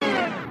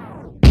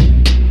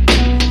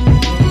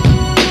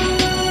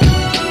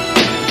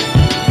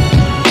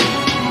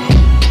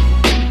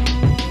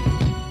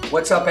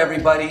What's up,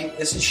 everybody?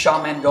 This is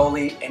Shawn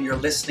Mandoli, and you're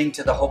listening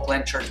to the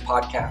Hopeland Church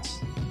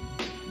podcast.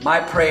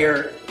 My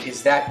prayer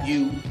is that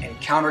you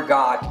encounter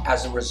God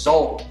as a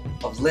result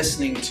of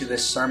listening to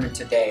this sermon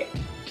today.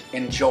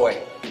 Enjoy.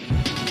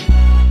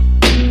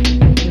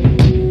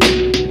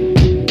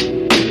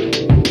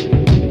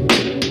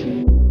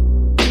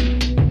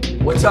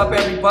 What's up,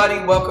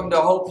 everybody? Welcome to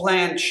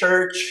Hopeland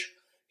Church.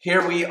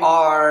 Here we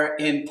are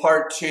in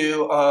part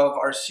 2 of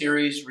our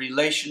series,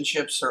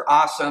 Relationships Are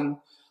Awesome.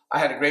 I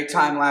had a great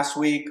time last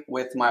week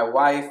with my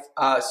wife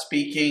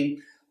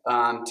speaking.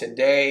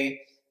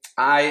 Today,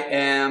 I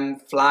am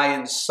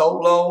flying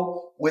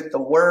solo with the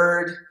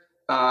Word,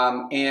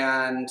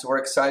 and we're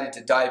excited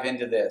to dive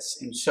into this.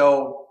 And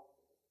so,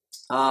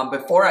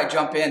 before I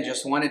jump in,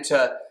 just wanted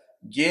to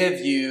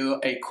give you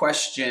a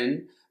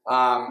question,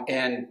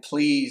 and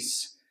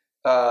please,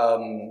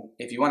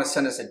 if you want to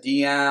send us a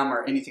DM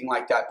or anything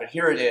like that, but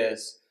here it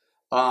is.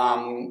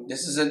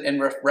 This is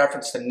in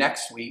reference to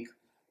next week.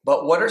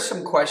 But what are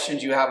some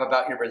questions you have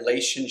about your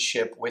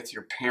relationship with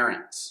your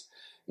parents?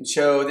 And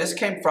so this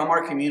came from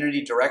our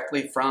community,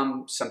 directly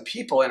from some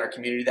people in our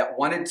community that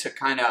wanted to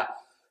kind of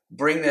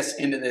bring this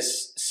into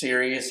this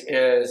series,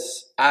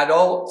 is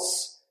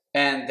adults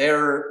and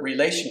their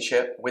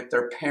relationship with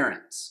their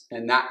parents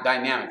and that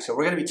dynamic. So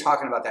we're going to be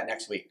talking about that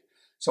next week.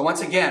 So once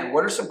again,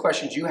 what are some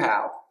questions you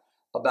have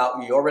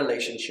about your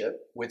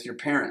relationship with your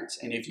parents?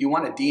 And if you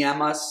want to DM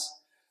us,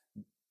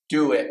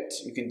 do it.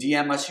 You can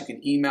DM us, you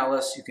can email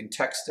us, you can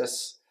text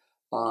us,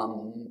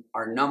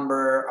 our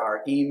number,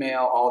 our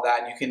email, all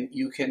that.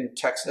 You can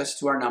text us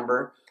to our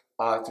number,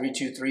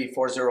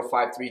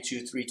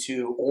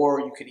 323-405-3232, or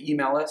you can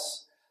email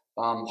us,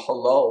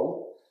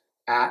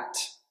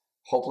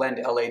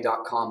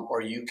 hello@hopelandla.com,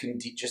 or you can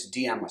just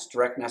DM us,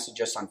 direct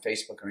message us on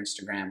Facebook or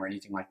Instagram or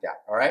anything like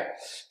that. All right?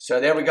 So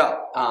there we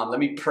go. Let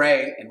me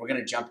pray, and we're going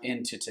to jump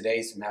into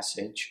today's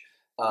message.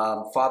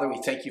 Father,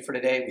 we thank you for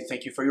today. We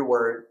thank you for your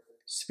word.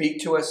 Speak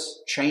to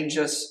us, change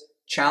us,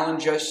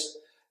 challenge us,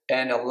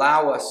 and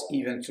allow us,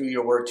 even through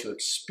your word, to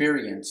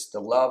experience the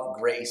love,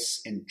 grace,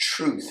 and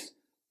truth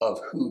of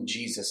who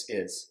Jesus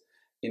is.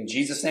 In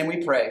Jesus' name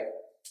we pray.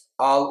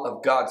 All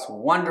of God's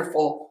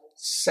wonderful,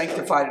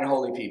 sanctified, and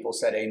holy people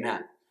said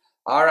amen.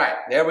 All right,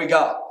 there we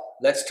go.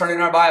 Let's turn in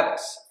our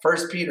Bibles.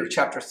 1 Peter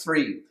chapter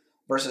 3,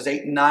 verses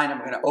 8 and 9. I'm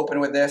going to open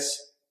with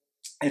this.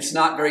 It's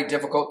not very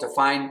difficult to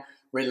find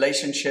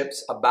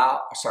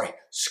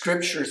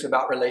scriptures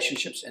about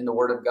relationships in the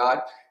Word of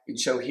God. And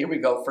so here we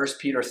go, 1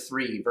 Peter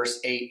 3, verse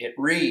 8. It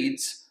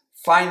reads,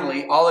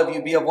 "Finally, all of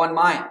you be of one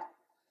mind,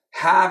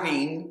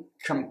 having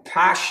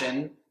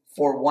compassion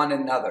for one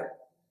another.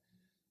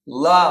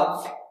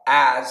 Love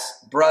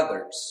as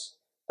brothers.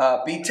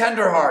 Be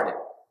tenderhearted,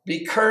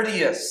 be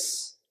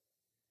courteous,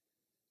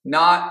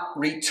 not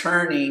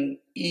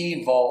returning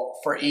evil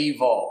for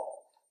evil,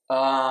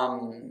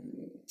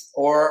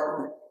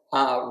 or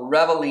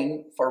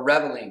reveling for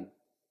reveling,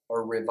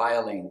 or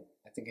reviling.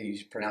 I think you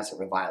should pronounce it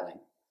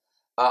reviling.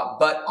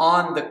 But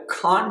on the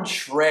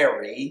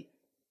contrary,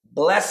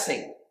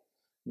 blessing,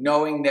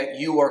 knowing that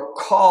you are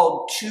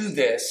called to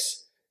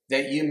this,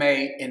 that you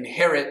may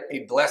inherit a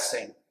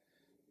blessing."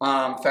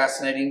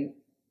 Fascinating.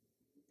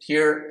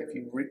 Here,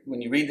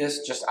 when you read this,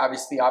 just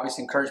obvious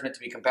encouragement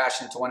to be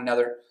compassionate to one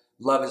another,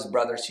 love as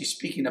brothers. He's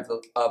speaking of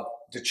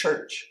the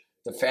church,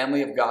 the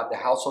family of God, the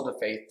household of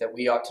faith, that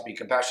we ought to be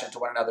compassionate to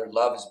one another,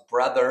 love as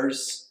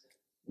brothers.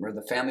 We're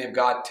the family of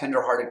God,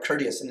 tenderhearted,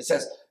 courteous. And it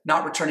says,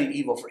 not returning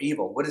evil for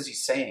evil. What is he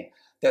saying?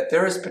 That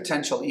there is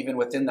potential even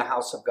within the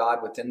house of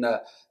God, within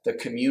the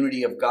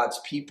community of God's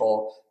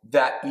people,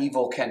 that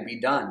evil can be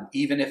done.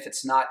 Even if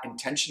it's not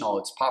intentional,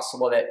 it's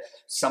possible that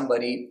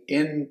somebody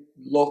in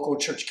local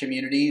church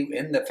community,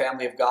 in the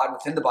family of God,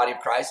 within the body of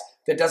Christ,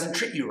 that doesn't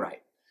treat you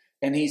right.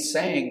 And he's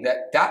saying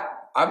that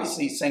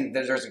obviously he's saying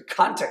that there's a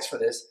context for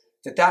this,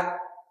 that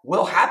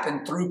will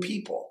happen through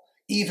people,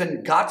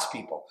 even God's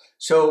people.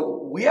 So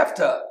we have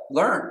to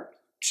learn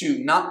to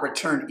not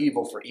return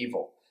evil for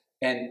evil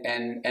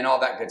and all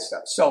that good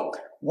stuff. So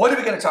what are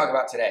we going to talk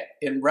about today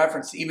in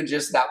reference to even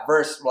just that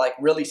verse, like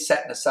really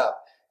setting us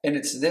up? And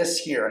it's this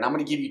here. And I'm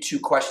going to give you 2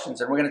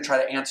 questions, and we're going to try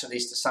to answer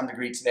these to some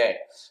degree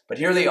today. But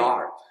here they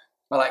are.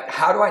 Like,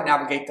 how do I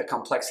navigate the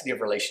complexity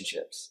of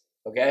relationships?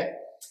 Okay?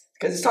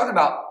 Because it's talking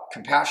about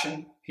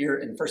compassion here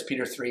in 1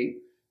 Peter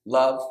 3,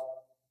 love,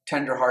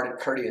 tenderhearted,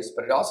 courteous,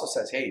 but it also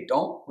says, hey,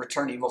 don't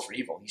return evil for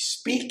evil. He's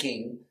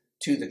speaking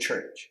to the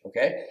church,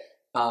 okay?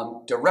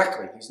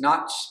 Directly. He's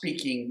not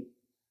speaking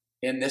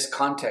in this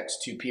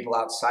context to people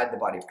outside the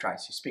body of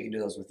Christ. He's speaking to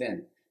those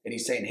within. And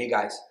he's saying, hey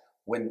guys,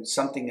 when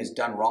something is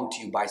done wrong to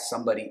you by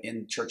somebody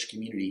in church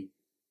community,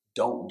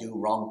 don't do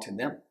wrong to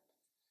them,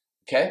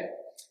 okay?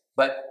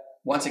 But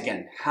once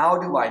again, how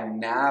do I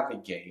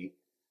navigate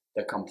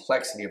the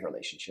complexity of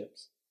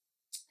relationships?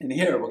 And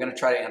here, we're going to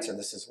try to answer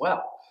this as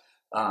well.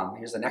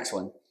 Here's the next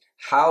one.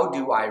 How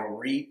do I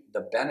reap the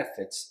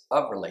benefits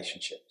of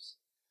relationships?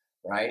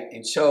 Right?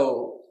 And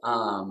so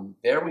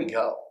there we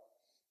go.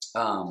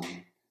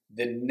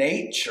 The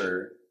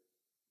nature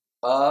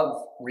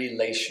of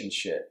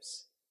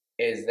relationships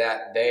is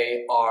that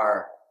they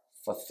are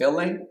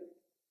fulfilling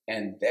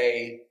and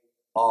they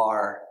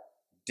are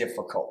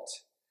difficult.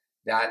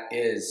 That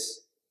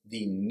is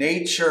the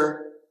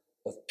nature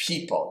of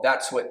people.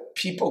 That's what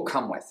people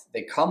come with.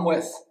 They come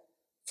with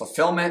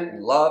fulfillment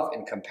and love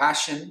and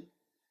compassion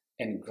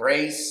and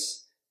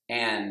grace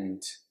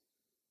and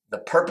the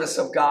purpose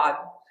of God.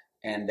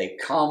 And they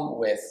come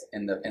with,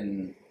 in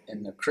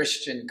the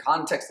Christian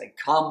context, they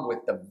come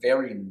with the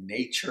very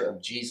nature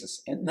of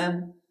Jesus in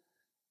them.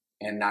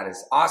 And that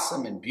is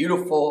awesome and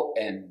beautiful,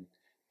 and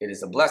it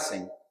is a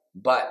blessing.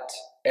 But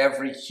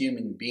every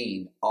human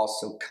being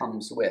also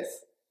comes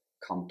with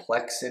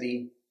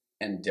complexity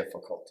and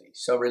difficulty.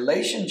 So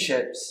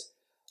relationships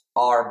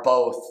are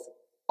both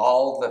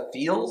all the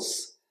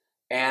feels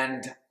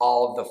and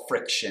all the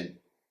friction.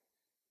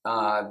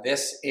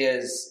 This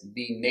is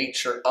the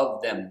nature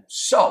of them.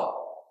 So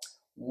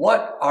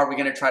what are we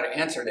going to try to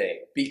answer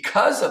today?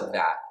 Because of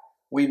that,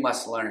 we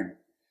must learn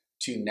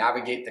to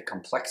navigate the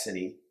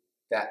complexity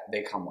that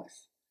they come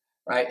with,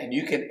 right? And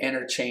you can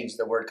interchange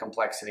the word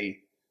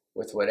complexity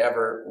with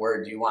whatever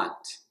word you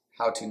want.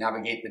 How to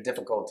navigate the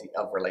difficulty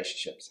of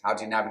relationships, how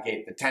to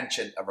navigate the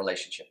tension of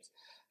relationships,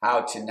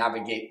 how to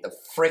navigate the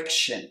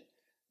friction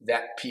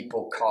that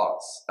people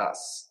cause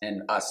us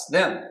and us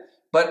them.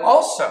 But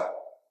also,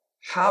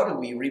 how do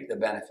we reap the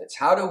benefits?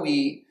 How do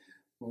we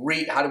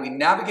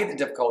navigate the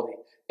difficulty,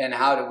 and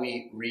how do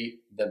we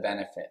reap the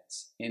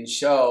benefits? And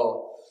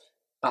so,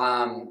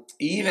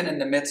 even in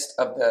the midst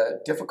of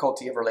the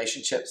difficulty of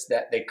relationships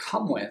that they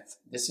come with,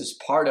 this is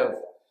part of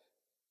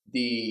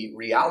the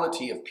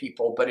reality of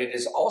people, but it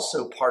is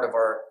also part of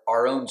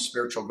our own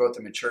spiritual growth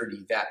and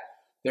maturity, that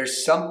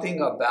there's something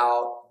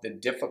about the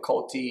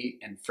difficulty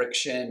and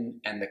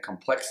friction and the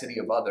complexity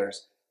of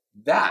others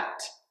that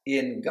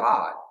in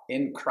God,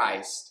 in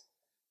Christ,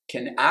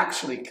 can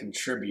actually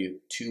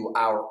contribute to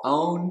our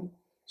own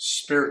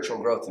spiritual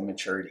growth and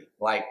maturity.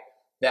 Like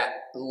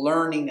that,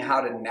 learning how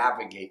to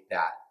navigate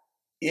that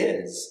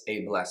is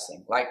a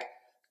blessing. Like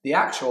the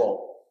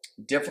actual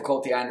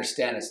difficulty, I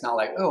understand, it's not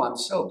like, oh, I'm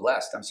so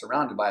blessed, I'm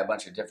surrounded by a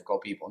bunch of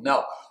difficult people.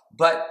 No,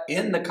 but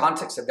in the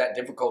context of that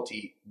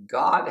difficulty,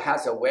 God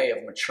has a way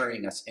of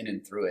maturing us in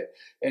and through it.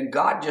 And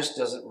God just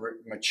doesn't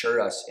mature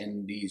us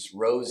in these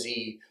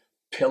rosy,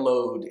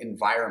 pillowed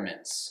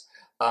environments.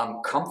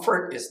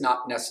 Comfort is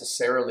not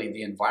necessarily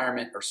the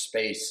environment or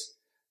space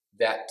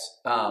that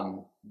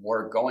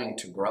we're going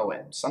to grow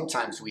in.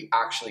 Sometimes we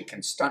actually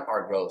can stunt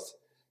our growth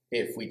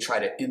if we try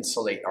to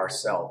insulate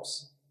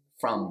ourselves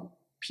from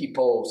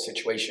people,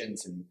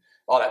 situations, and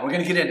all that. We're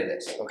going to get into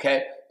this,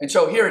 okay? And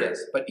so here it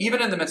is. But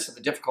even in the midst of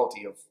the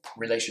difficulty of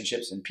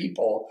relationships and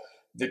people,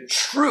 the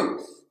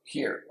truth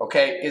here,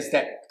 okay, is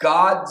that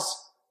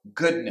God's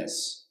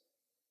goodness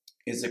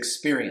is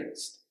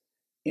experienced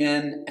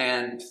in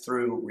and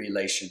through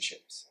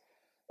relationships.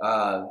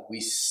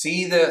 We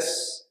see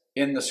this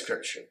in the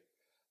scripture.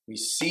 We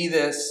see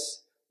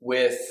this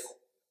with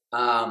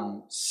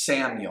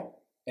Samuel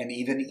and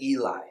even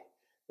Eli,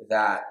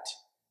 that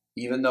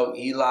even though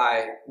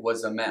Eli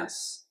was a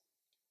mess,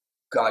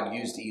 God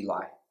used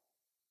Eli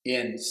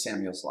in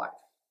Samuel's life.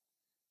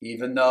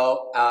 Even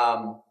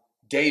though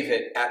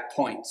David at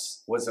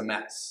points was a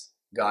mess,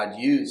 God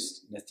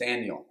used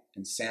Nathaniel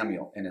and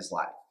Samuel in his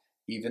life.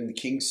 Even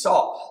King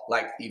Saul,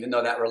 like even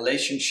though that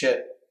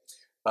relationship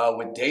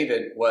with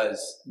David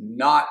was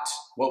not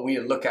what we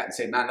would look at and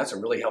say, man, that's a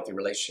really healthy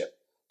relationship.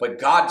 But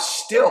God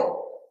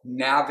still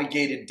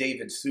navigated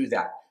David through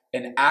that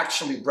and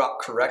actually brought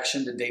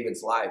correction to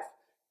David's life,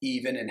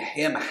 even in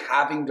him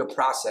having to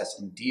process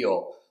and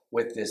deal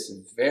with this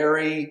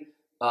very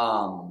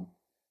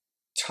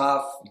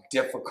tough,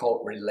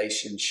 difficult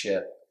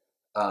relationship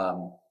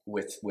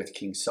with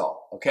King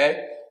Saul.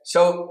 Okay?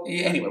 So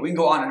anyway, we can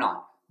go on and on.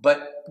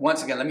 But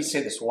once again, let me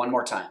say this one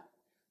more time.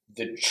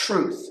 The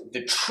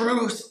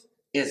truth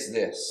is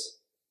this: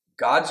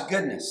 God's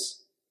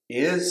goodness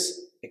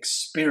is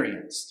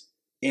experienced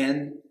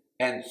in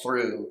and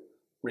through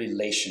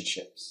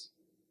relationships.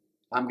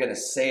 I'm going to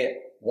say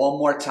it one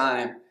more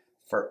time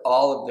for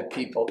all of the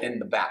people in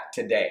the back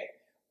today.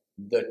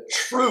 The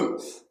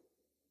truth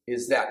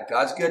is that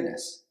God's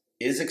goodness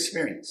is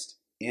experienced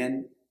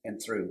in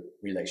and through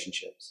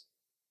relationships.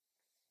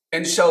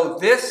 And so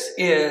this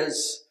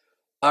is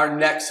our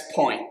next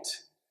point.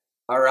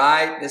 All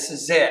right, this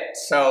is it.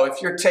 So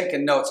if you're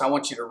taking notes, I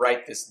want you to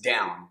write this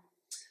down.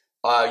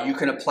 You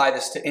can apply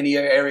this to any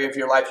area of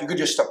your life. You could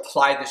just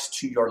apply this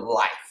to your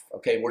life.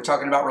 Okay, we're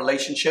talking about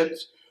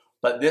relationships,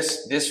 but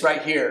this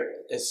right here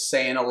is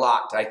saying a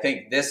lot. I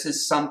think this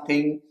is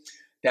something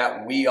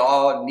that we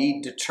all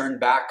need to turn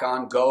back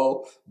on,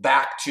 go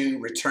back to,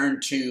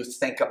 return to,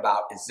 think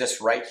about. Is this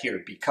right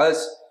here?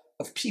 Because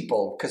of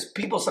people. Because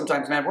people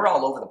sometimes, man, we're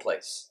all over the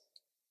place.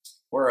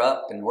 We're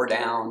up and we're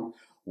down.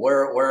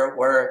 We're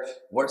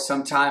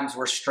sometimes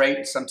we're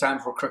straight,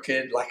 sometimes we're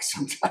crooked, like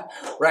sometimes,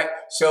 right?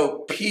 So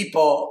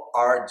people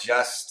are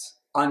just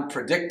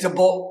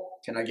unpredictable.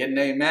 Can I get an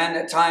amen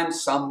at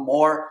times? Some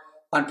more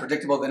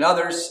unpredictable than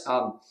others.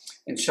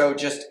 And so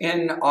just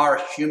in our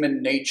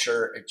human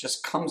nature, it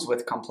just comes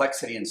with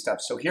complexity and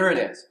stuff. So here it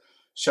is.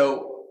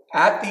 So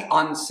at the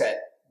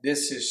onset,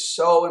 this is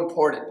so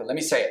important, but let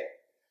me say it.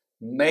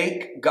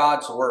 Make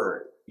God's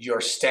word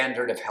your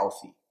standard of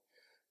healthy.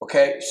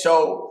 Okay,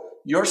 so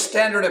your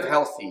standard of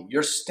healthy,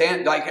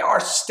 like our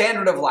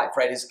standard of life,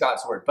 right, is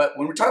God's word. But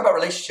when we're talking about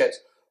relationships,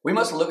 we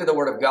must look at the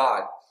word of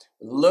God,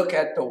 look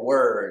at the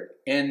word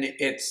in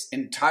its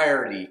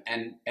entirety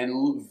and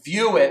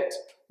view it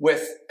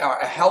with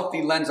a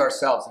healthy lens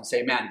ourselves and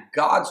say, man,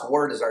 God's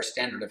word is our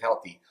standard of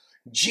healthy.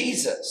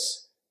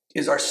 Jesus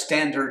is our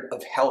standard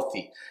of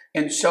healthy.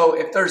 And so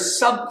if there's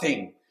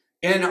something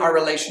in our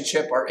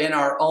relationship or in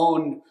our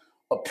own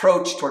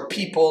approach toward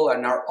people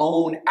and our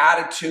own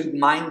attitude,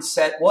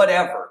 mindset,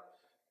 whatever,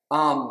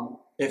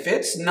 if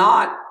it's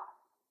not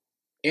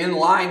in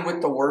line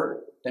with the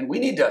word, then we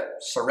need to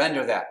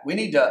surrender that. We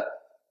need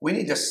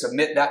to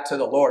submit that to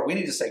the Lord. We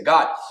need to say,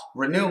 God,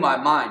 renew my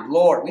mind.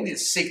 Lord, we need to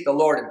seek the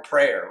Lord in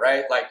prayer,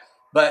 right?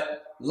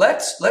 But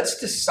let's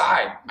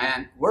decide,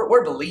 man.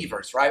 We're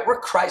believers, right? We're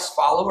Christ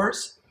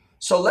followers.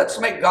 So let's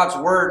make God's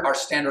word our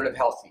standard of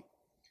healthy.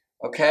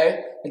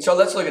 Okay? And so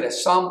let's look at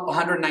this. Psalm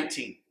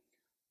 119,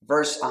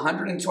 verse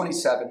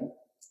 127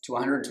 to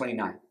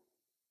 129.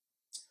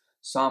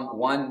 Psalm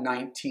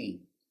 119.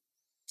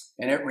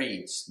 And it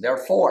reads,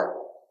 therefore,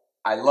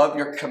 I love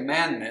your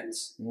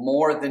commandments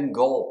more than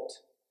gold.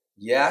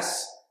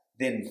 Yes,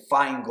 than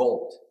fine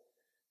gold.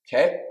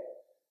 Okay?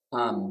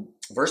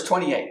 Verse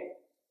 28.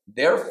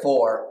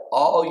 Therefore,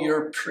 all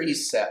your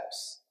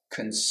precepts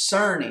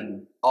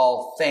concerning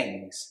all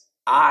things,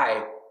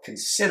 I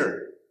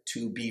consider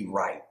to be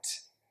right.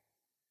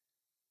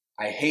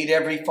 I hate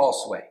every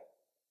false way.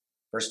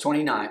 Verse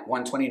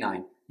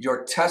 129.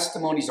 Your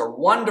testimonies are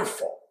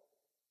wonderful.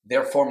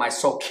 Therefore, my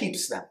soul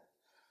keeps them.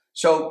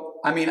 So,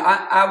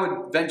 I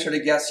would venture to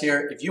guess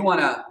here, if you want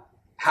to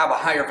have a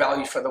higher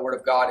value for the word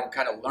of God and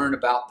kind of learn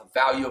about the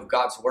value of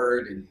God's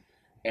word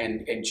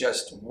and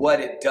just what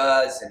it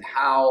does and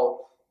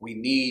how we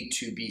need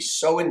to be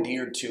so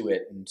endeared to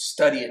it and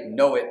study it and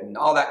know it and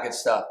all that good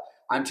stuff,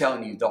 I'm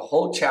telling you, the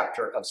whole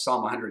chapter of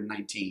Psalm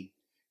 119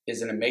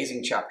 is an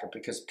amazing chapter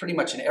because pretty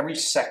much in every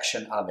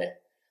section of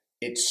it,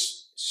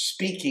 it's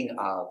speaking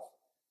of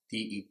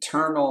the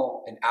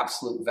eternal and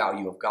absolute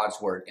value of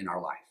God's word in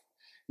our life.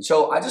 And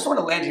so I just want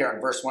to land here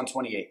on verse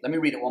 128. Let me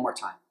read it one more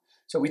time.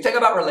 So we think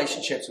about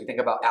relationships, we think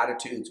about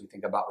attitudes, we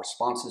think about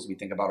responses, we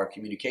think about our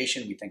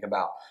communication, we think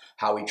about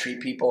how we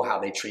treat people, how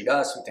they treat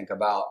us, we think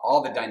about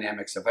all the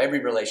dynamics of every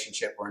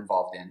relationship we're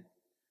involved in.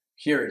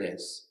 Here it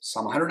is,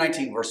 Psalm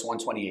 119, verse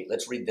 128.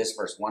 Let's read this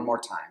verse one more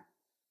time.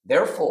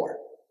 Therefore,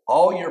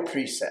 all your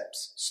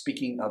precepts,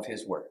 speaking of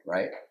his word,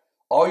 right?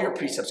 All your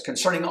precepts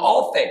concerning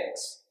all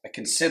things, I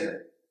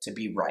consider to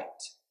be right.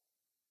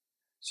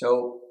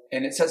 So,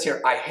 and it says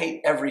here, I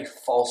hate every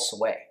false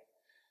way.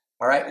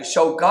 All right.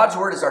 So God's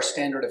word is our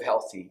standard of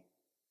healthy.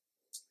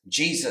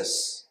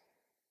 Jesus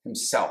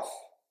himself,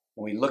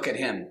 when we look at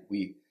him,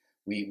 we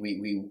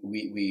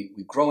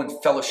grow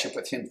in fellowship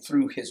with him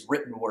through his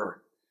written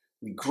word.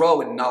 We grow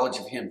in knowledge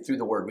of him through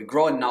the word. We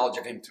grow in knowledge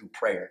of him through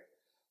prayer.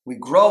 We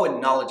grow in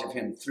knowledge of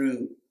him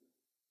through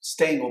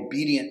staying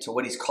obedient to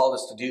what he's called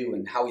us to do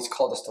and how he's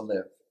called us to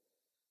live.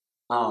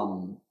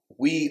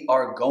 We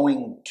are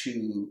going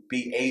to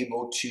be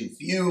able to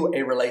view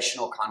a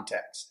relational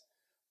context,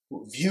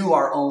 view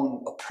our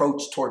own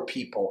approach toward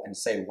people and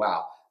say,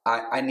 wow,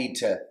 I need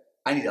to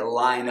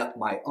line up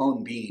my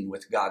own being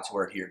with God's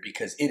word here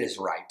because it is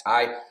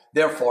right.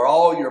 Therefore,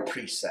 all your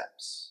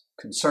precepts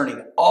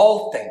concerning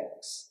all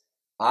things,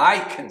 I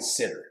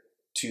consider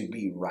to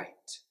be right.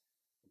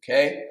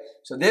 Okay?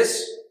 So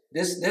this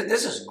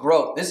is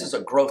growth. This is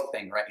a growth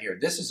thing right here.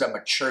 This is a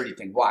maturity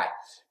thing. Why?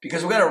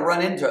 Because we're going to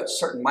run into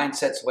certain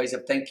mindsets, ways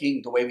of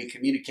thinking, the way we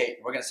communicate.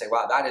 We're going to say,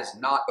 wow, that is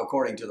not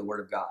according to the word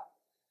of God.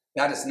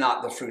 That is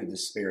not the fruit of the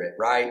Spirit,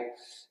 right?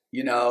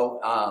 And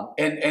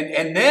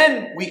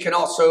then we can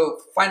also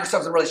find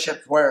ourselves in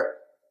relationships where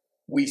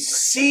we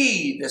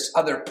see this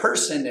other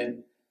person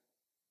and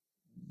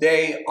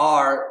they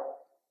are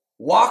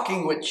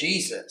walking with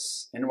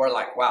Jesus. And we're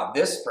like, wow,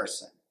 this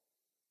person,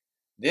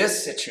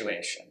 this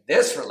situation,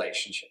 this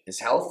relationship is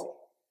healthy.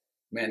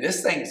 Man,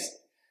 this thing's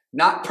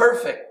not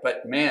perfect,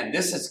 but man,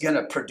 this is going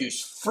to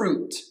produce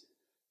fruit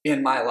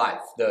in my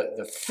life.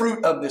 The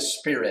fruit of the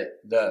Spirit,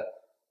 the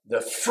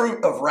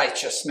fruit of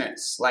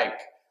righteousness. Like,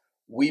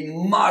 we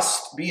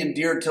must be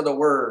endeared to the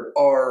word,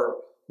 or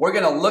we're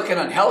going to look at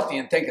unhealthy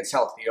and think it's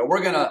healthy, or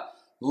we're going to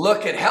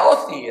look at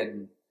healthy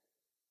and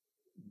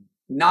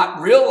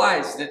not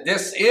realize that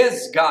this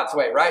is God's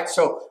way, right?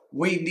 So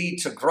we need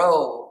to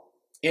grow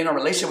in a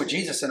relationship with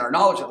Jesus and our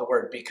knowledge of the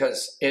word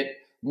because it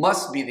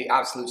must be the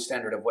absolute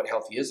standard of what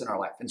healthy is in our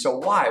life. And so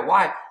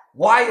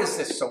why is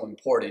this so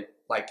important?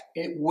 Like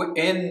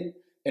in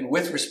and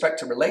with respect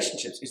to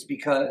relationships is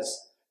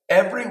because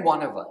every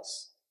one of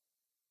us,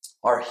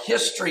 our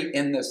history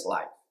in this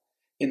life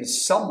in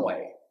some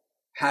way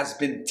has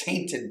been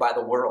tainted by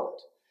the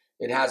world.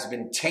 It has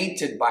been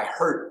tainted by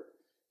hurt.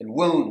 and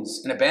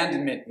wounds and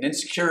abandonment and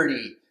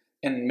insecurity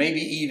and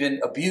maybe even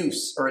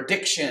abuse or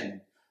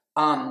addiction,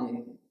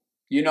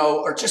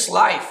 or just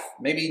life,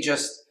 maybe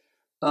just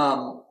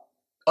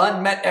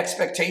unmet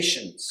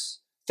expectations,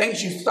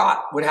 things you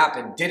thought would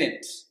happen,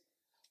 didn't,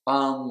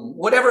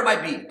 whatever it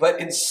might be. But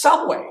in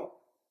some way,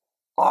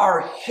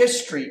 our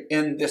history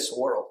in this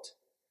world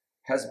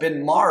has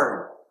been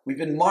marred. We've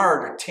been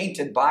marred or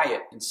tainted by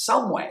it in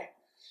some way.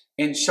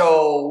 And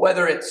so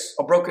whether it's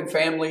a broken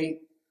family,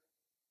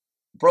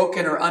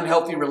 broken or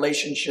unhealthy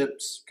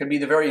relationships, can be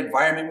the very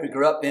environment we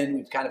grew up in.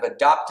 We've kind of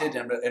adopted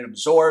and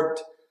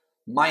absorbed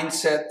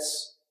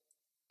mindsets,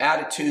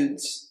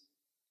 attitudes,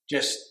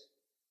 just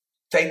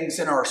things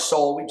in our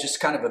soul. We just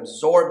kind of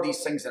absorb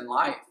these things in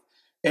life.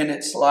 And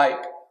it's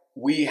like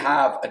we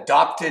have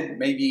adopted,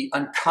 maybe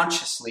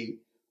unconsciously,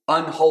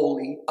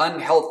 unholy,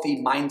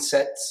 unhealthy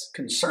mindsets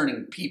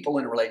concerning people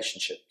and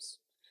relationships.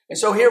 And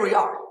so here we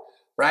are,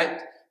 right?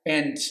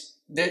 And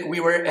we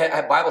were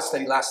at Bible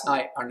study last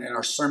night in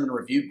our sermon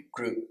review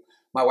group.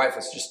 My wife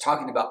was just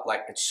talking about,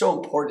 like, it's so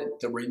important,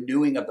 the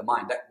renewing of the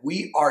mind, that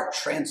we are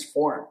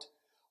transformed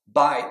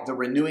by the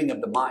renewing of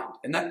the mind.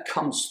 And that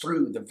comes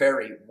through the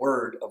very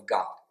word of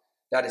God.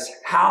 That is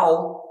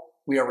how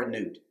we are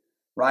renewed,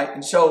 right?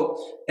 And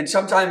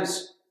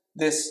sometimes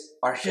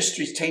our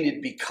history is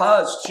tainted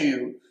because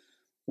to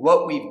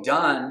what we've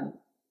done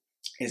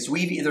is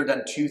we've either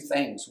done two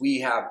things.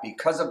 We have,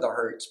 because of the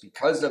hurts,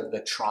 because of the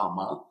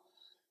trauma,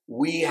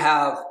 we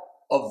have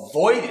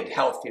avoided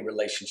healthy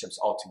relationships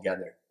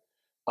altogether,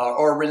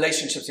 or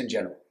relationships in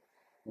general.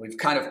 We've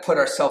kind of put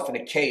ourselves in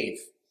a cave.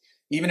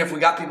 Even if we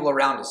got people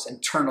around us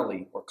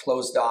internally, we're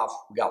closed off,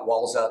 we got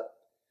walls up,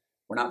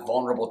 we're not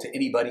vulnerable to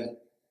anybody,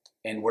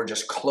 and we're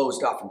just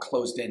closed off and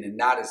closed in, and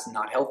that is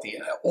not healthy.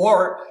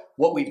 Or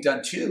what we've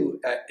done too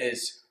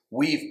is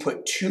we've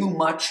put too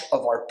much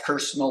of our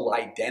personal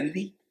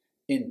identity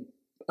in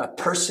a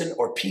person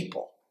or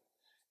people.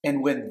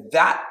 And when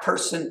that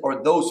person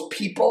or those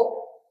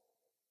people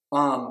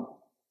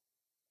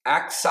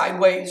act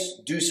sideways,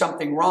 do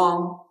something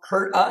wrong,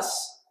 hurt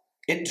us,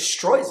 it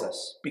destroys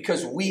us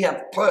because we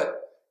have put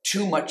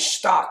too much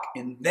stock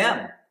in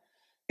them.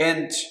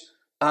 And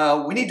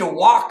we need to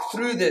walk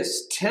through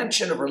this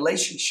tension of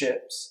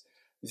relationships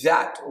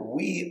that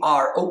we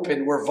are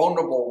open, we're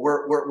vulnerable,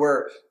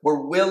 we're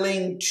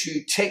willing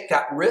to take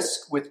that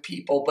risk with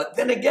people. But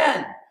then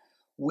again,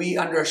 we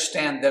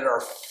understand that our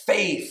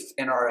faith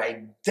and our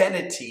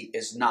identity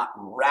is not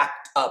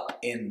wrapped up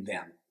in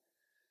them.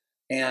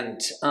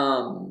 And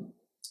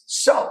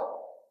so,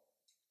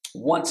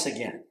 once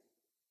again,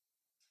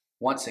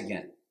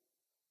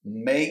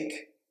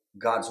 make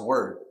God's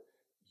word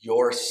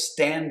your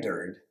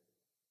standard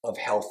of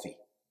healthy.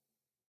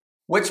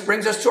 Which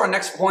brings us to our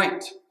next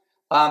point.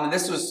 And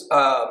this is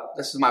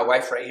my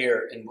wife right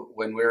here. And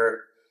when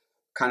we're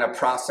kind of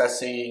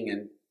processing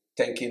and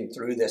thinking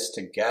through this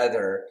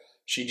together,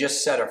 she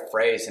just said a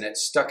phrase and it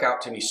stuck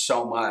out to me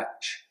so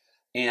much.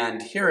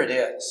 And here it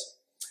is.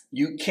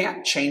 You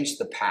can't change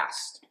the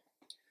past,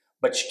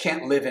 but you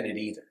can't live in it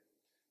either,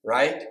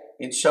 right?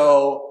 And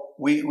so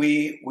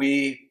we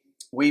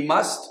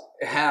must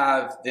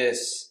have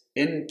this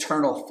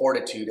internal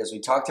fortitude, as we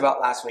talked about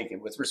last week,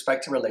 with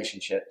respect to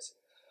relationships,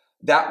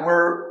 that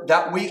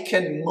we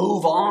can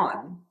move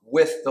on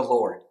with the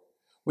Lord.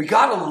 We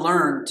got to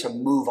learn to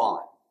move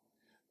on.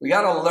 We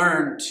got to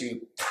learn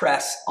to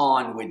press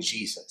on with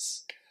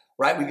Jesus,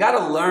 right? We got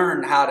to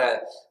learn how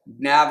to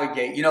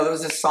navigate. There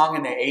was this song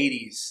in the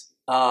 80s.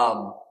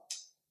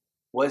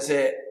 Was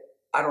it,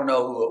 I don't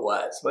know who it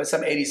was, but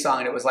some 80s song,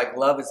 and it was like,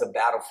 love is a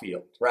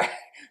battlefield, right?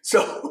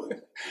 So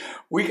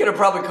we could have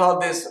probably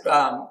called this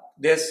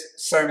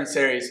sermon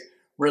series,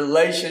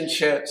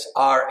 Relationships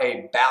Are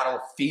a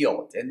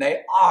Battlefield. And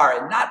they are.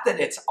 And not that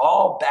it's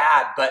all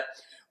bad,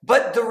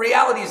 but the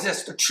reality is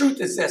this, the truth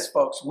is this,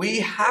 folks.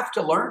 We have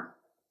to learn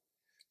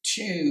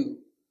to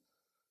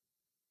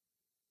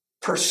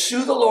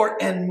pursue the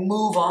Lord and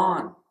move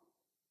on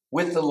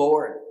with the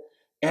Lord.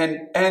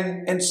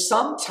 And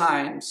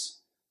sometimes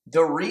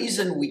the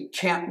reason we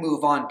can't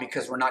move on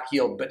because we're not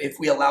healed, but if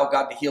we allow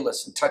God to heal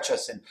us and touch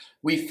us and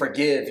we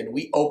forgive and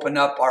we open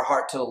up our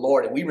heart to the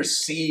Lord and we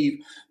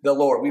receive the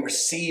Lord, we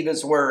receive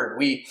His word,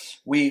 we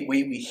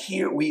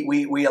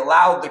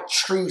allow the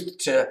truth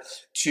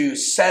to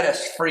set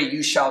us free.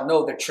 You shall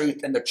know the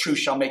truth and the truth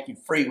shall make you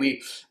free.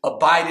 We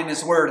abide in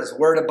His word. His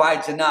word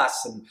abides in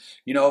us. And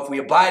if we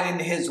abide in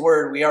His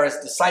word, we are His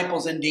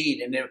disciples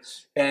indeed.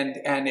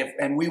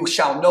 And we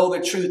shall know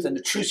the truth and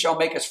the truth shall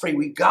make us free.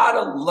 We got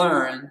to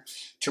learn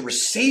to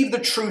receive the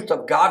truth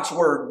of God's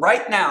word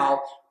right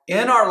now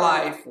in our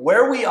life,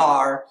 where we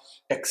are,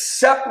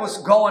 accept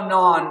what's going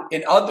on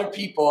in other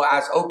people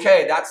as,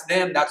 okay, that's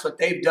them, that's what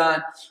they've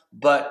done,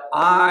 but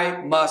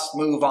I must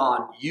move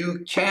on.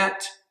 You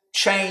can't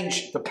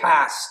change the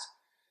past,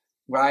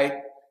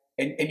 right?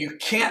 And you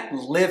can't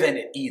live in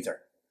it either.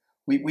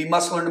 We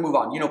must learn to move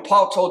on.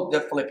 Paul told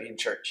the Philippian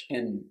church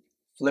in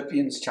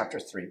Philippians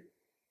chapter 3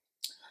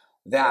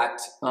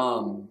 that,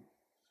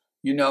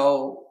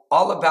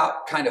 all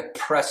about kind of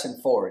pressing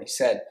forward. He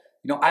said,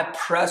 I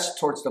press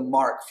towards the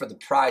mark for the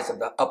prize of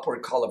the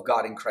upward call of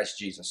God in Christ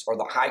Jesus, or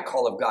the high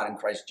call of God in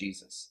Christ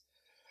Jesus.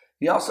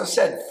 He also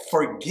said,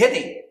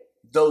 forgetting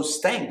those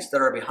things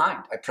that are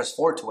behind, I press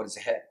forward to what is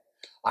ahead.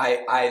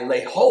 I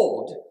lay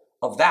hold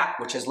of that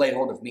which has laid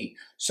hold of me.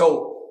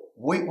 So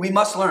we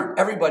must learn.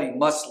 Everybody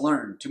must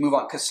learn to move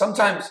on. Because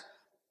sometimes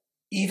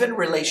even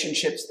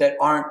relationships that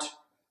aren't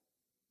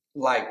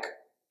like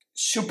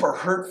super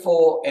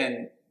hurtful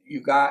and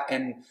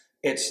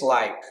it's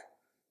like,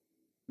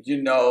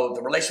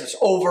 the relationship's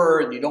over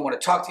and you don't want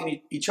to talk to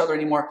each other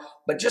anymore.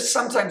 But just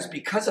sometimes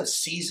because of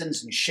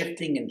seasons and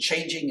shifting and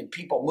changing and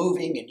people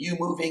moving and you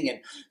moving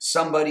and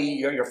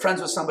you're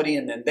friends with somebody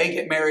and then they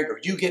get married or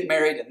you get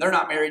married and they're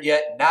not married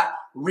yet. And that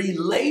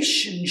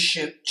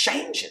relationship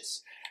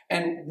changes.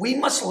 And we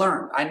must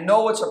learn. I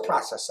know it's a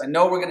process. I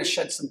know we're going to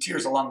shed some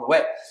tears along the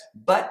way.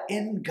 But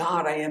in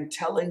God, I am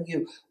telling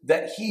you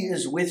that He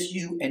is with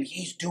you and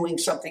He's doing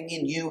something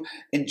in you.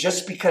 And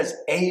just because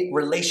a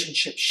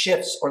relationship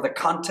shifts or the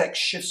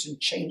context shifts and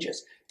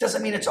changes,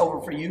 doesn't mean it's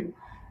over for you.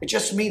 It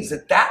just means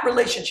that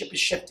relationship is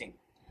shifting.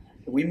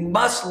 We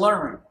must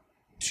learn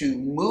to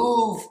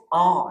move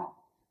on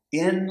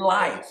in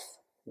life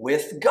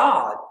with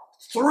God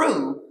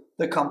through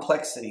the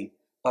complexity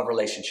of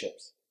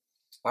relationships.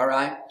 All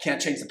right?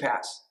 Can't change the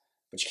past,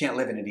 but you can't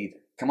live in it either.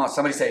 Come on,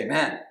 somebody say,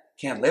 man,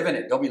 can't live in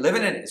it. Don't be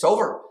living in it. It's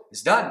over.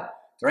 It's done.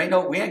 We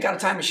ain't got a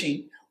time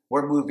machine.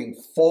 We're moving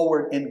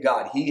forward in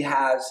God. He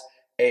has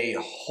a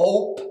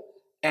hope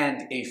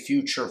and a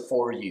future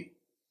for you.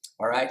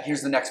 All right?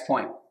 Here's the next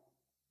point.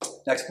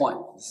 Next point.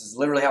 This is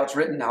literally how it's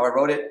written, how I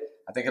wrote it.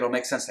 I think it'll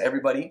make sense to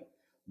everybody.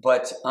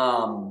 But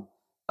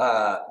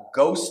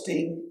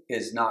ghosting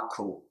is not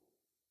cool.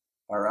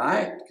 All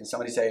right? Can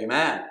somebody say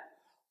amen?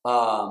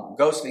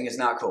 Ghosting is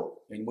not cool.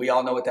 I mean, we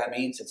all know what that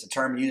means. It's a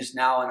term used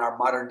now in our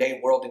modern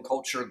day world and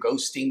culture,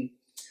 ghosting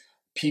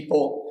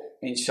people.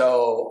 And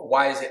so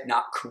why is it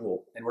not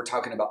cool? And we're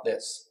talking about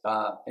this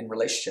in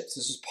relationships.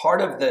 This is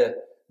part of the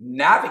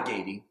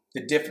navigating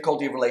the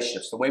difficulty of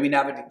relationships. The way we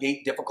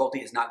navigate difficulty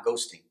is not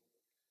ghosting.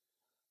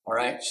 All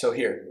right. So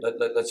here,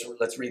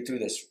 let's read through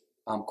this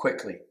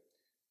quickly.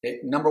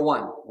 Number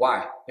one,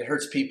 why? It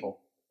hurts people.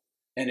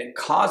 And it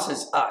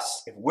causes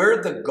us, if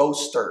we're the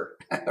ghoster,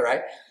 all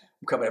right?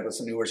 I'm coming up with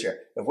some new words here.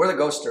 If we're the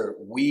ghoster,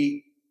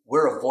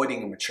 we're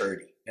avoiding a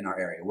maturity in our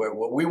area.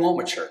 We won't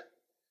mature.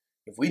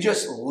 If we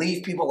just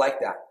leave people like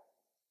that,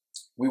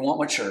 we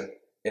won't mature.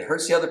 It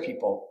hurts the other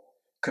people,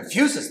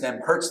 confuses them,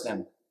 hurts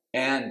them,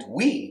 and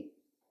we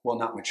will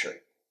not mature.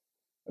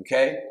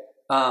 Okay?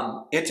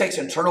 It takes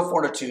internal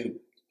fortitude.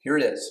 Here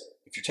it is.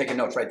 If you're taking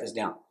notes, write this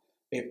down.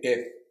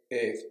 If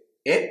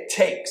it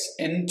takes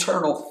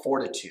internal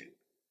fortitude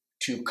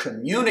to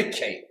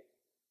communicate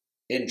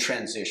in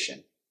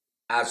transition,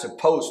 as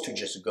opposed to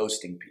just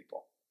ghosting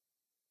people.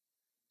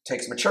 It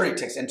takes maturity, it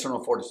takes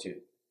internal fortitude.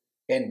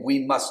 And we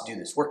must do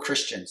this. We're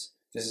Christians.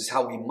 This is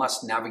how we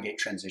must navigate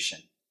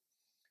transition.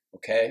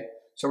 Okay?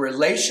 So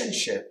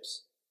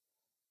relationships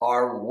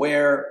are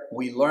where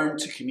we learn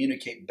to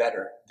communicate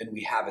better than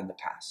we have in the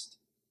past.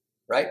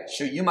 Right?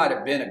 Sure, you might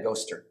have been a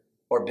ghoster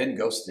or been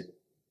ghosted.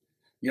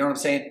 You know what I'm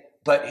saying?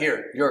 But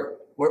here,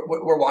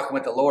 we're walking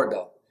with the Lord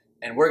though.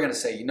 And we're going to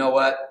say, you know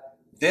what?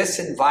 This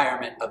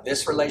environment of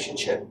this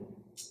relationship,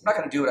 I'm not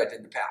going to do what I did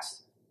in the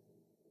past.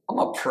 I'm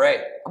going to pray.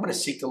 I'm going to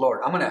seek the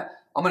Lord. I'm going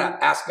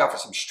to ask God for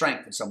some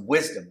strength and some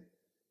wisdom.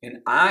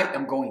 And I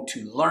am going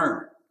to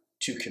learn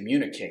to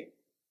communicate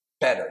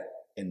better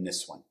in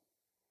this one.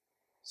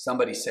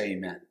 Somebody say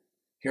amen.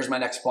 Here's my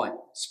next point.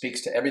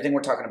 Speaks to everything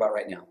we're talking about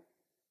right now.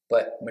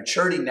 But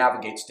maturity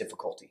navigates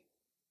difficulty.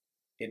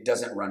 It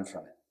doesn't run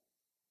from it.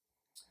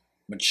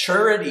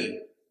 Maturity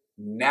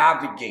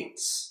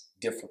navigates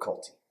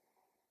difficulty.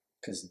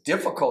 Because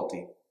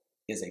difficulty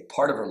is a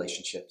part of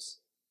relationships.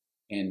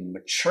 And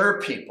mature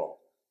people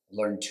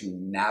learn to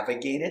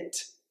navigate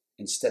it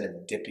instead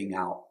of dipping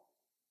out,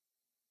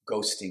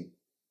 ghosting.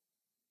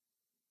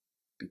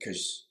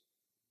 Because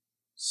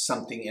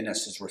something in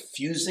us is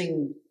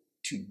refusing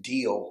to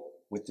deal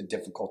with the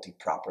difficulty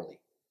properly.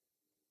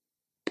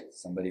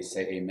 Somebody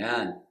say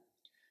amen. And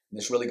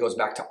this really goes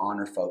back to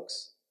honor,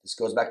 folks. This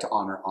goes back to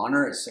honor.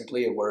 Honor is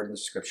simply a word in the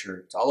scripture.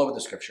 It's all over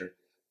the scripture.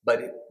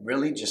 But it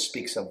really just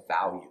speaks of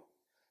value.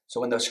 So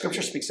when the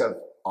scripture speaks of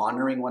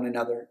honoring one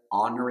another,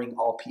 honoring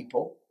all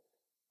people,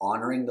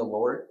 honoring the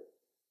Lord,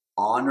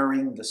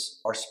 honoring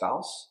our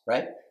spouse,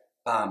 right?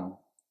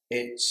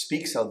 It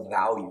speaks of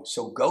value.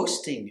 So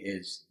ghosting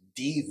is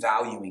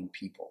devaluing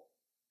people.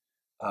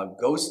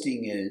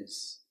 Ghosting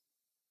is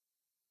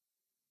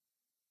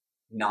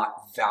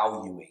not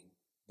valuing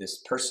this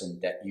person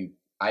that you,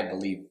 I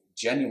believe,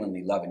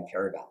 genuinely love and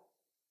care about.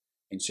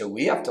 And so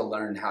we have to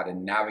learn how to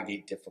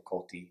navigate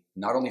difficulty,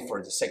 not only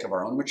for the sake of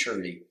our own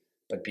maturity,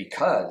 but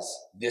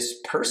because this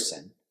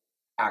person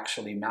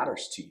actually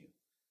matters to you,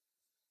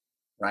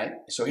 right?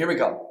 So here we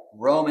go.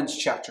 Romans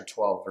chapter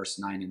 12, verse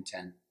 9 and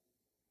 10.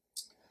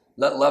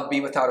 Let love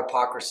be without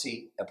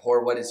hypocrisy.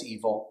 Abhor what is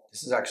evil.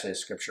 This is actually a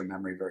scripture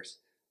memory verse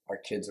our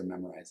kids are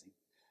memorizing.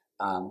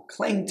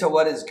 Cling to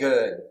what is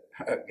good,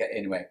 Okay,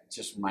 anyway, it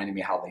just reminded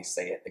me how they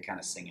say it. They kind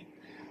of sing it.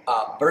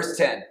 Verse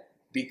 10,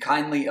 be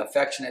kindly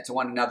affectionate to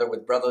one another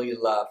with brotherly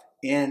love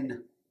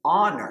in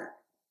honor,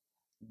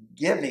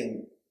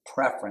 giving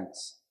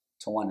preference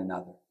to one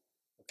another.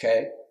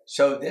 Okay?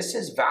 So this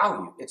is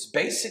value. It's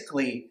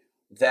basically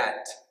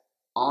that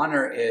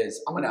honor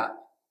is,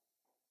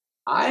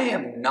 I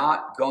am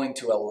not going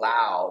to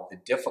allow the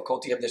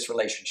difficulty of this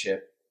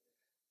relationship,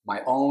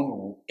 my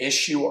own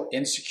issue or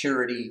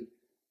insecurity,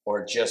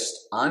 or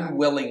just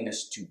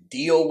unwillingness to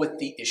deal with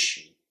the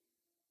issue.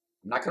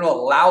 I'm not going to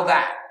allow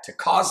that to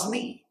cause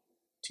me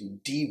to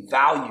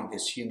devalue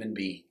this human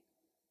being.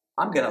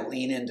 I'm going to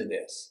lean into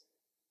this.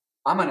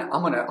 I'm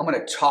going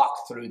to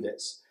talk through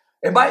this.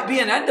 It might be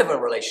an end of a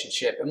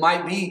relationship. It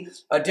might be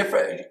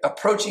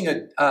approaching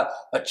a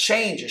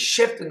change, a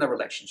shift in the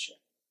relationship.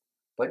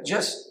 But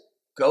just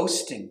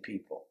ghosting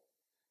people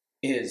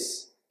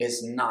is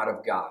not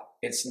of God.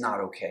 It's not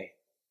okay.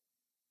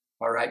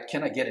 All right,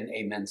 can I get an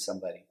amen,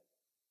 somebody?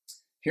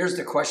 Here's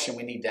the question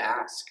we need to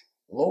ask.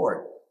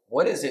 Lord,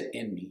 what is it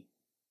in me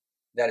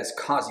that is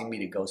causing me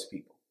to ghost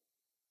people?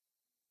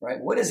 Right?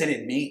 What is it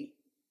in me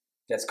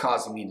that's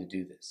causing me to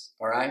do this?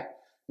 All right?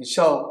 And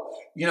so,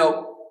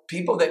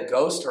 people that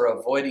ghost are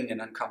avoiding an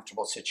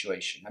uncomfortable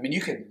situation. I mean,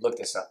 you can look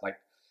this up, like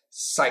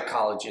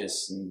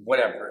psychologists and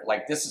whatever.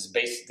 Like this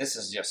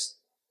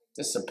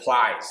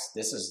applies.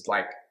 This is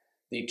like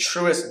the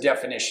truest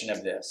definition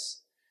of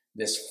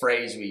this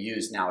phrase we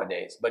use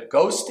nowadays. But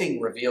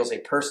ghosting reveals a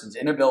person's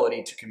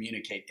inability to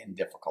communicate in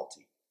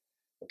difficulty.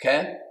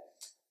 Okay?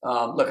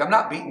 Look, I'm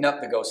not beating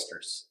up those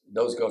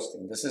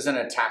ghosting. This isn't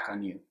an attack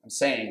on you. I'm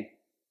saying,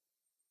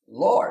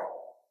 Lord,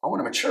 I want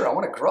to mature. I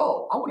want to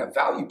grow. I want to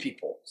value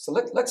people. So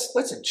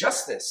let's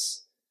adjust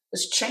this.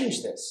 Let's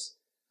change this.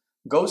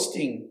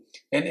 Ghosting,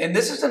 and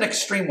this is an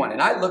extreme one.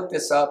 And I looked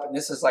this up, and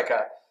this is like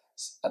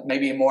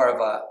maybe more of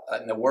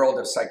in the world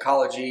of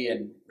psychology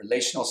and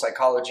relational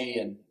psychology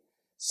and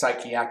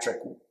psychiatric,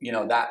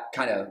 that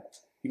kind of,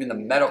 even the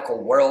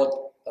medical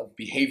world of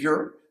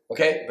behavior.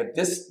 Okay, but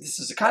this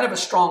is a kind of a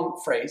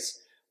strong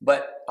phrase,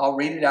 but I'll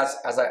read it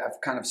as I've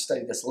kind of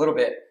studied this a little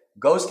bit.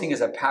 Ghosting is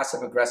a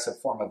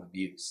passive-aggressive form of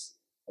abuse.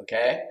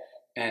 Okay,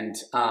 and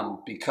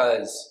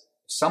because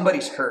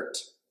somebody's hurt,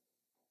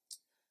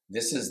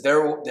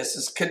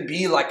 could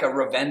be like a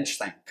revenge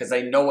thing because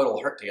they know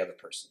it'll hurt the other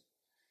person.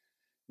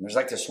 And there's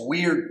like this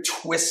weird,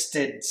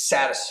 twisted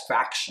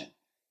satisfaction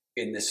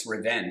in this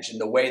revenge,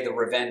 and the way the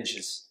revenge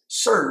is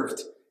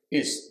served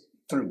is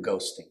through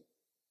ghosting.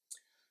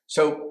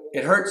 So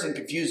it hurts and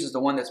confuses the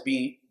one that's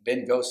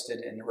been ghosted,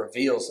 and it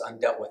reveals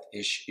undealt with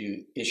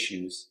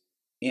issues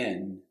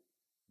in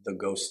the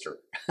ghoster.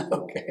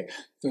 Okay,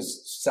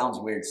 this sounds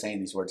weird saying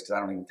these words because I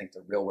don't even think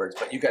they're real words,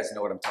 but you guys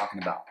know what I'm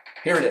talking about.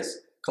 Here it is,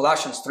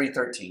 Colossians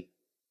 3:13.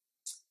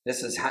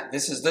 This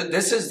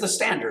is the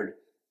standard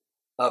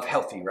of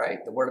healthy,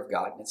 right? The Word of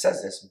God, and it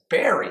says this: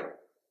 bearing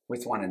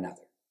with one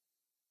another.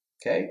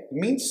 Okay, it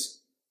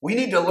means we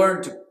need to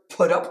learn to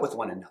put up with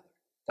one another.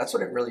 That's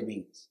what it really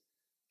means.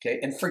 Okay,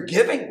 and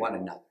forgiving one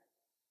another.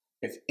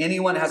 If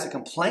anyone has a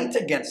complaint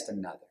against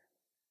another,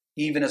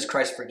 even as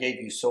Christ forgave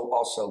you, so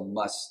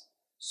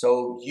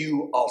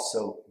you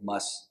also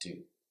must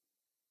do.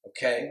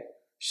 Okay,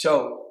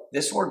 so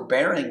this word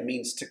bearing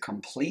means to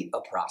complete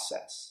a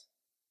process.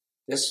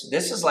 This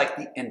is like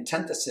the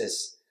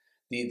antithesis,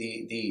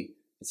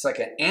 it's like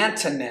an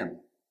antonym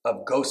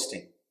of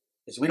ghosting.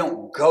 Is we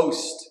don't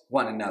ghost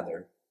one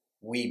another,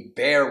 we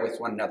bear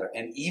with one another.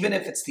 And even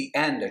if it's the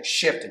end, a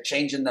shift, a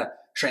change in the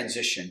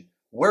transition,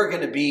 we're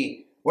going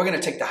to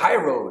take the high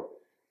road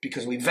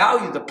because we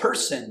value the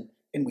person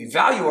and we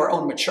value our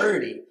own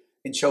maturity.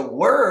 And so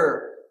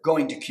we're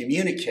going to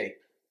communicate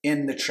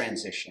in the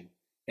transition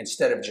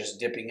instead of just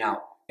dipping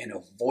out and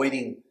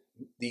avoiding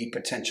the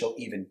potential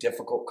even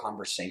difficult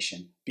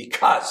conversation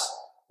because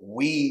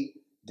we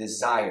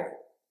desire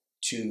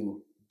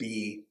to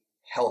be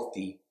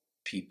healthy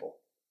people.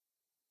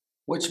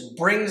 Which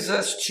brings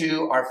us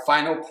to our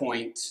final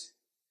point.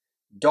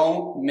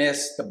 Don't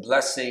miss the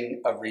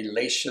blessing of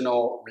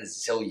relational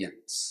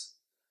resilience.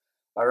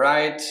 All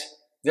right?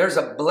 There's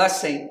a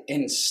blessing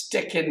in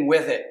sticking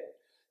with it.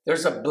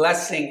 There's a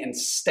blessing in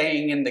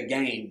staying in the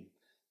game.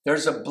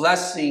 There's a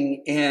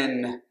blessing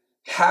in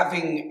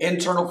having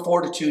internal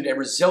fortitude and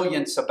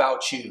resilience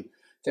about you.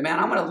 Say, man,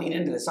 I'm going to lean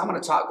into this. I'm going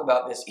to talk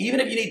about this. Even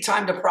if you need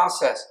time to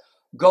process,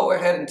 go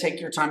ahead and take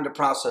your time to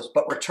process,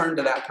 but return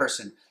to that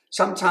person.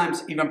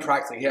 Sometimes even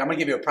practically. Here, I'm going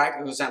to give you a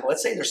practical example.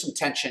 Let's say there's some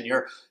tension.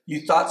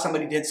 You thought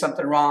somebody did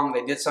something wrong.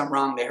 They did something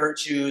wrong. They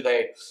hurt you.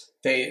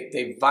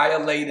 They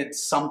violated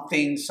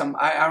something.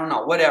 I don't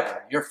know,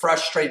 whatever. You're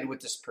frustrated with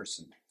this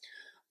person.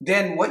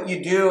 Then what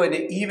you do, and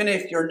even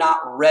if you're not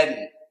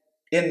ready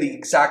in the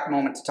exact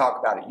moment to talk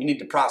about it, you need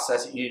to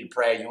process it. You need to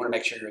pray. You want to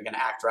make sure you're going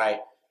to act right.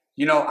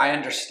 I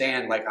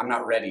understand, like, I'm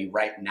not ready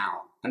right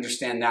now.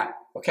 Understand that?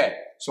 Okay.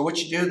 So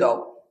what you do,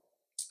 though,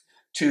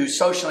 to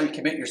socially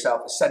commit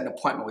yourself is set an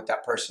appointment with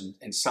that person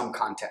in some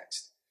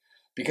context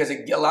because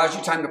it allows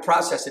you time to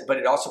process it, but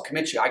it also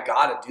commits you. I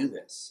got to do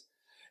this.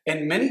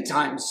 And many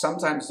times,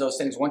 sometimes those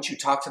things, once you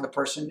talk to the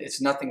person,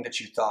 it's nothing that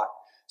you thought.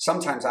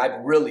 Sometimes I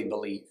really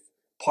believe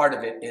part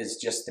of it is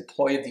just the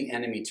ploy of the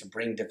enemy to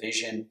bring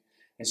division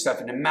and stuff.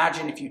 And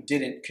imagine if you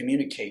didn't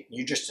communicate,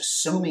 you're just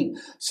assuming.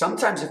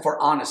 Sometimes if we're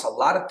honest, a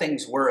lot of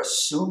things we're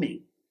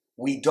assuming.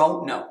 We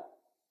don't know.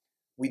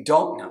 We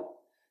don't know.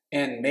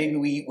 And maybe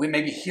we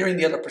may be hearing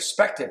the other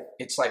perspective.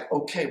 It's like,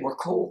 okay, we're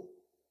cool.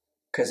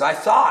 Because I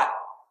thought,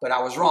 but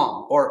I was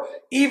wrong. Or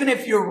even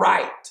if you're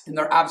right and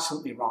they're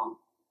absolutely wrong,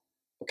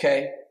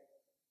 okay,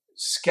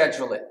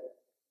 schedule it.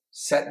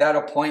 Set that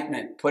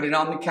appointment. Put it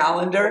on the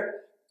calendar,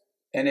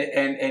 and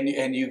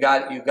you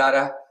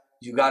gotta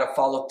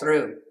follow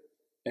through,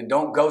 and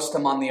don't ghost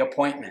them on the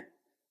appointment.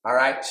 All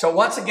right. So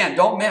once again,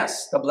 don't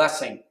miss the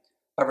blessing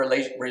of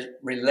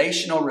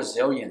relational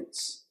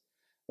resilience.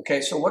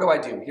 Okay. So what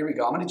do? Here we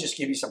go. I'm going to just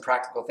give you some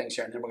practical things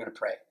here, and then we're going to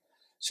pray.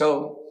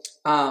 So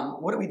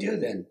what do we do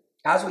then?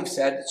 As we've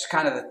said, it's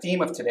kind of the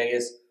theme of today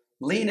is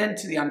lean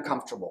into the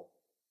uncomfortable.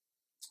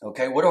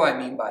 Okay. What do I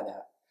mean by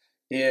that?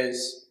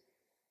 Is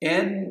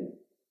in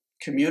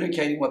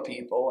communicating with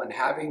people and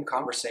having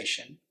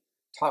conversation,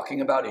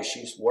 talking about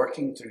issues,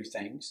 working through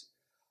things,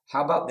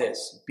 how about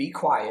this? Be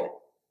quiet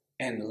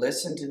and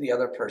listen to the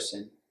other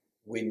person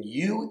when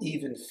you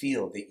even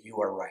feel that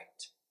you are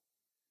right.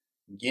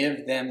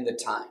 Give them the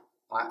time.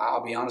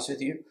 I'll be honest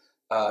with you,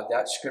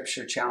 that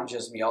scripture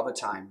challenges me all the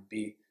time.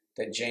 The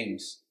book of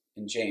James,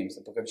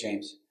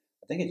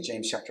 I think it's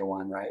James chapter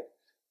 1, right?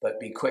 But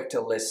be quick to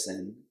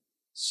listen,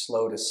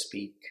 slow to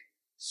speak,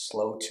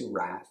 slow to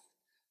wrath,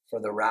 for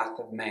the wrath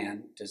of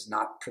man does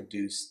not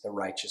produce the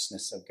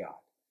righteousness of God.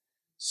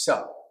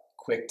 So,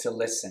 quick to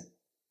listen.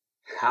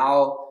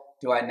 How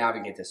do I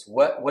navigate this?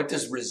 What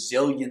does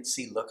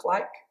resiliency look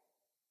like?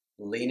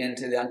 Lean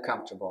into the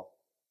uncomfortable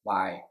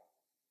by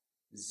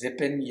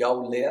zipping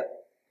your lip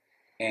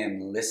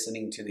and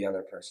listening to the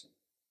other person.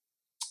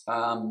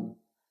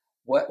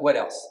 What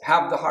else?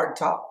 Have the hard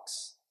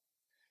talks.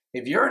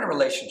 If you're in a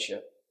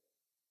relationship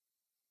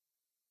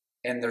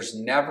and there's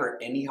never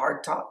any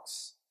hard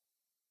talks,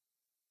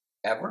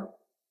 ever,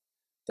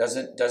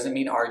 doesn't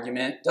mean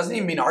argument, doesn't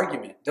even mean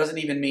argument, doesn't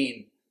even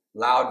mean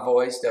loud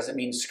voice, doesn't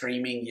mean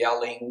screaming,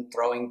 yelling,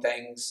 throwing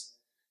things,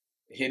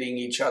 hitting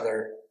each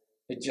other.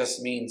 It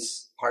just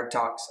means hard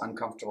talks,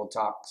 uncomfortable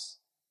talks.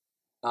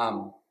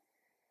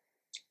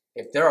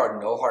 If there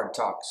are no hard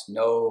talks,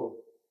 no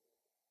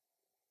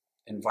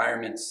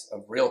environments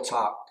of real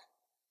talk,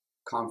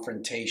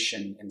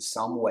 confrontation in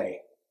some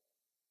way,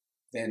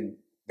 then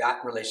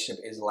that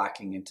relationship is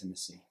lacking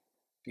intimacy.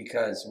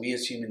 Because we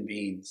as human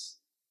beings,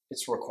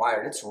 it's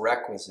required, it's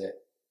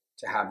requisite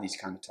to have these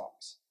kind of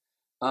talks.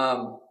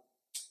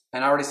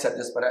 And I already said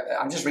this, but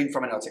I'm just reading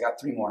from my notes. I got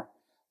 3 more.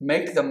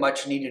 Make the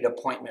much needed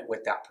appointment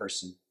with that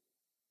person.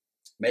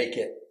 Make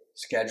it,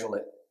 schedule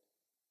it,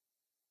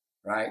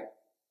 right?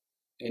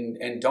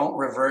 And don't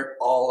revert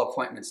all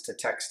appointments to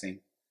texting.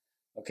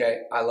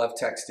 Okay, I love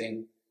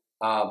texting,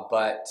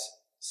 but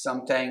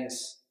some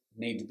things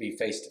need to be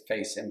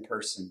face-to-face in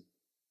person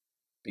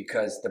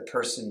because the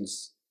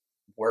person's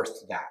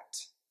worth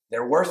that.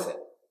 They're worth it.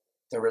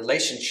 The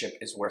relationship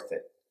is worth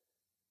it.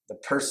 The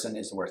person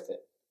is worth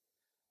it.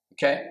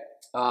 Okay?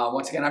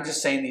 Once again, I'm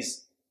just saying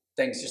these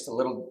things just a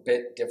little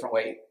bit different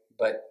way,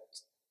 but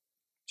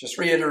just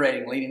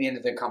reiterating, leading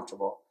into the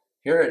comfortable.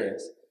 Here it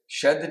is.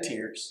 Shed the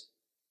tears,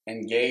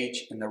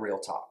 engage in the real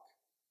talk.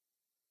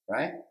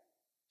 Right?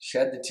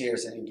 Shed the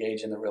tears and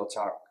engage in the real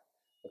talk.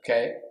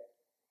 Okay?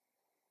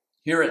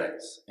 Here it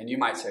is. And you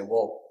might say,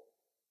 well,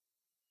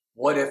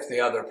 what if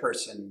the other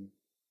person,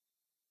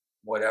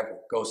 whatever,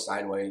 goes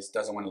sideways,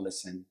 doesn't want to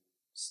listen,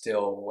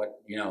 still,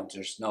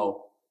 there's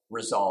no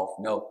resolve,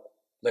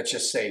 let's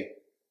just say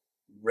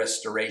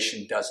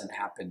restoration doesn't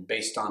happen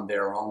based on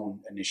their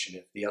own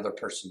initiative, the other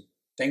person,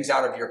 things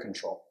out of your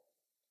control,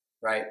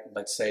 right?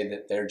 Let's say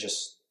that they're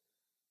just,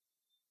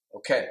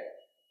 okay,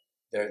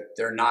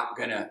 they're not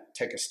going to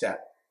take a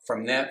step.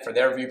 From them, for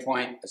their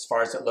viewpoint, as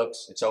far as it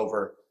looks, it's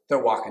over. They're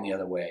walking the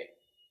other way,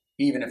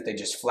 even if they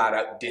just flat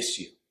out diss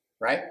you,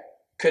 right?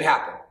 Could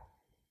happen.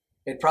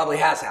 It probably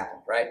has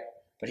happened, right?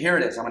 But here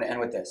it is. I'm going to end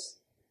with this.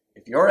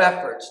 If your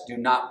efforts do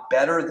not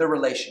better the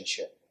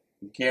relationship,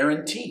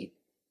 guaranteed,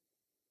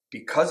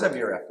 because of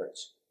your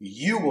efforts,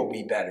 you will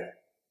be better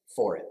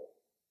for it.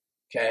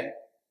 Okay?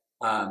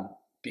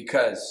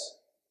 Because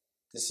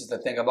this is the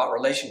thing about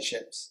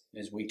relationships,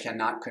 is we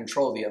cannot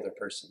control the other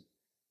person.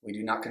 We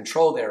do not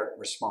control their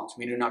response.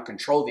 We do not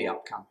control the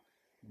outcome.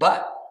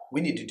 But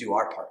we need to do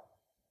our part,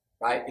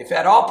 right? If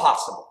at all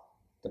possible,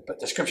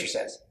 the scripture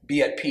says,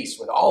 be at peace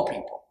with all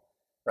people,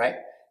 right?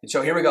 And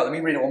so here we go. Let me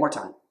read it one more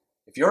time.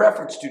 If your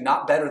efforts do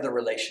not better the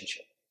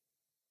relationship,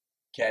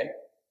 okay,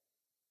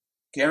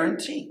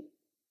 guarantee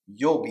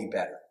you'll be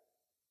better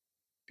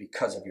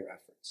because of your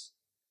efforts.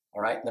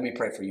 All right, let me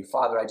pray for you.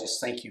 Father, I just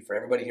thank you for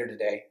everybody here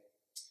today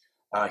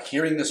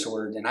hearing this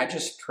word. And I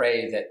just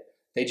pray that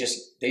they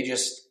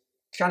just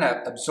kind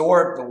of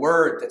absorb the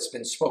word that's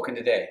been spoken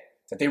today,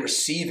 that they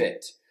receive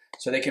it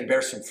so they can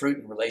bear some fruit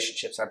in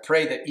relationships. I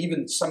pray that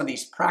even some of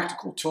these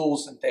practical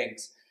tools and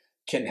things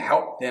can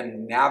help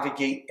them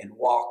navigate and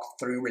walk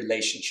through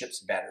relationships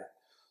better.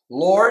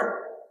 Lord,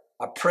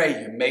 I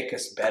pray you make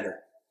us better.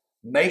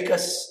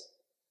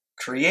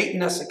 Create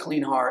in us a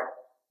clean heart.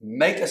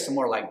 Make us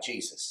more like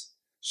Jesus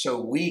so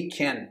we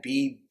can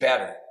be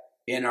better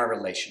in our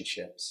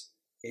relationships.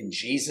 In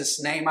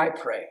Jesus' name I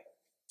pray.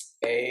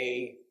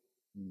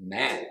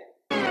 Amen.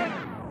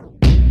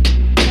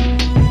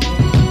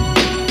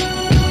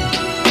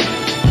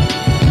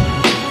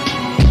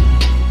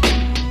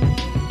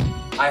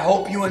 I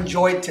hope you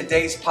enjoyed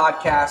today's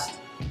podcast,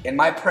 and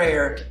my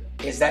prayer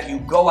is that you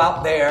go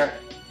out there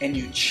and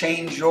you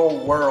change your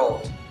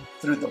world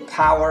through the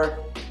power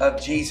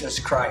of Jesus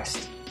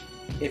Christ.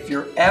 If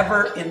you're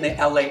ever in the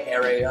LA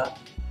area,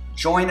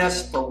 join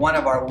us for one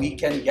of our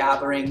weekend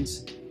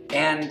gatherings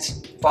and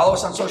follow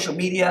us on social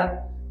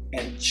media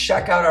and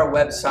check out our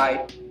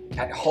website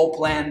at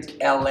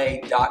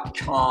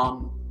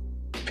hopelandla.com.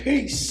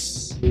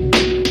 Peace.